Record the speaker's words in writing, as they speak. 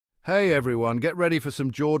Hey everyone, get ready for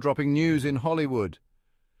some jaw-dropping news in Hollywood.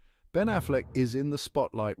 Ben Affleck is in the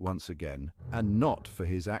spotlight once again, and not for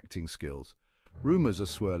his acting skills. Rumors are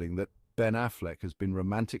swirling that Ben Affleck has been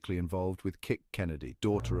romantically involved with Kit Kennedy,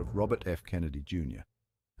 daughter of Robert F. Kennedy Jr.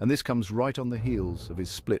 And this comes right on the heels of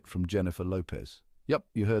his split from Jennifer Lopez. Yup,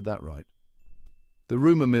 you heard that right. The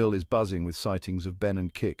rumor mill is buzzing with sightings of Ben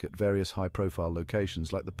and Kit at various high-profile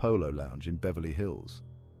locations like the Polo Lounge in Beverly Hills.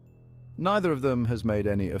 Neither of them has made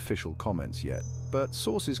any official comments yet, but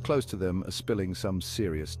sources close to them are spilling some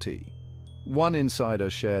serious tea. One insider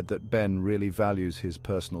shared that Ben really values his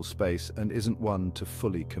personal space and isn't one to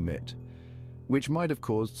fully commit, which might have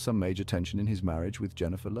caused some major tension in his marriage with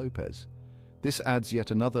Jennifer Lopez. This adds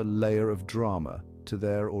yet another layer of drama to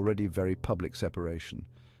their already very public separation.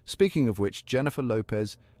 Speaking of which, Jennifer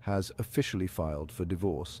Lopez has officially filed for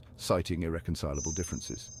divorce, citing irreconcilable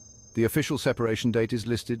differences. The official separation date is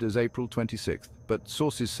listed as April 26th, but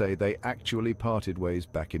sources say they actually parted ways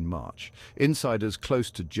back in March. Insiders close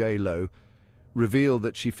to J.Lo reveal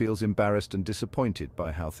that she feels embarrassed and disappointed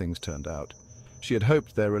by how things turned out. She had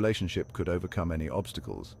hoped their relationship could overcome any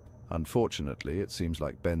obstacles. Unfortunately, it seems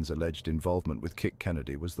like Ben's alleged involvement with Kit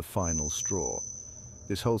Kennedy was the final straw.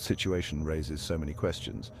 This whole situation raises so many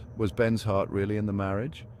questions. Was Ben's heart really in the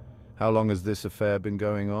marriage? How long has this affair been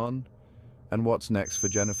going on? And what's next for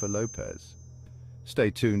Jennifer Lopez?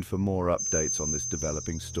 Stay tuned for more updates on this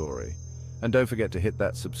developing story. And don't forget to hit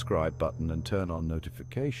that subscribe button and turn on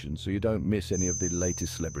notifications so you don't miss any of the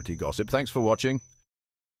latest celebrity gossip. Thanks for watching.